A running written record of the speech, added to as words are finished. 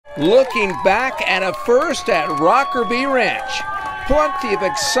Looking back at a first at Rockerby Ranch. Plenty of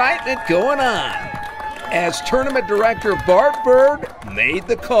excitement going on as tournament director Bart Bird made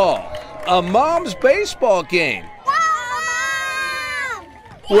the call. A mom's baseball game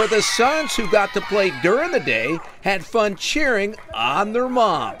where the sons who got to play during the day had fun cheering on their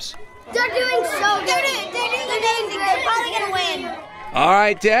moms. They're doing so good. They're doing amazing. They're probably going to win. All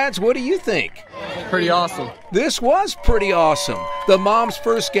right, dads, what do you think? Pretty awesome. This was pretty awesome. The mom's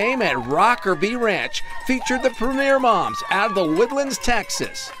first game at Rockerby Ranch featured the premier moms out of the Woodlands,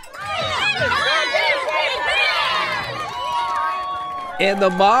 Texas. And the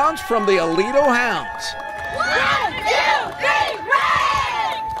moms from the Alito Hounds. 1, 2, 3,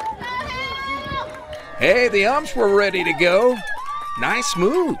 Hey, the umps were ready to go. Nice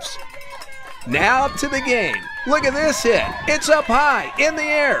moves. Now to the game. Look at this hit. It's up high, in the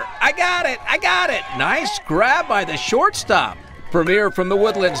air. I got it, I got it. Nice grab by the shortstop. Premier from the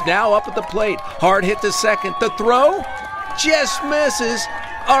Woodlands now up at the plate. Hard hit to second. The throw just misses.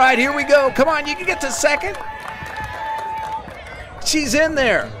 All right, here we go. Come on, you can get to second. She's in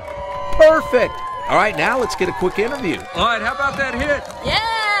there. Perfect. All right, now let's get a quick interview. All right, how about that hit?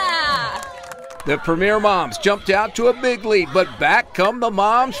 Yeah! The Premier moms jumped out to a big lead, but back come the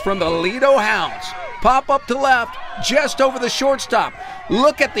moms from the Alito Hounds. Pop up to left, just over the shortstop.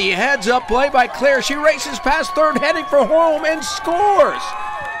 Look at the heads-up play by Claire. She races past third, heading for home, and scores.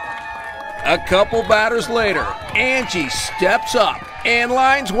 A couple batters later, Angie steps up and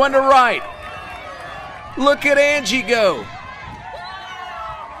lines one to right. Look at Angie go.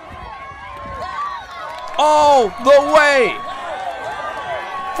 All the way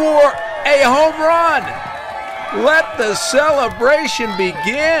for a home run. Let the celebration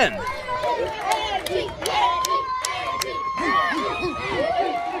begin.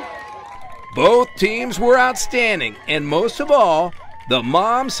 Both teams were outstanding, and most of all, the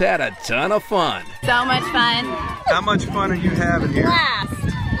moms had a ton of fun. So much fun. How much fun are you having here?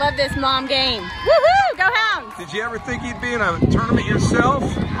 Blast. Love this mom game. Woohoo! Go Hounds! Did you ever think you'd be in a tournament yourself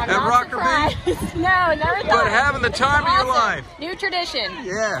I'm at not Rockerby? surprised. No, never thought. But having the time of your life. New tradition.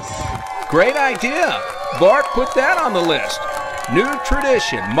 Yes. Great idea. Bart put that on the list. New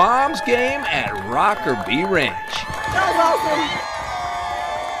tradition, mom's game at Rockerby Ranch. That was awesome.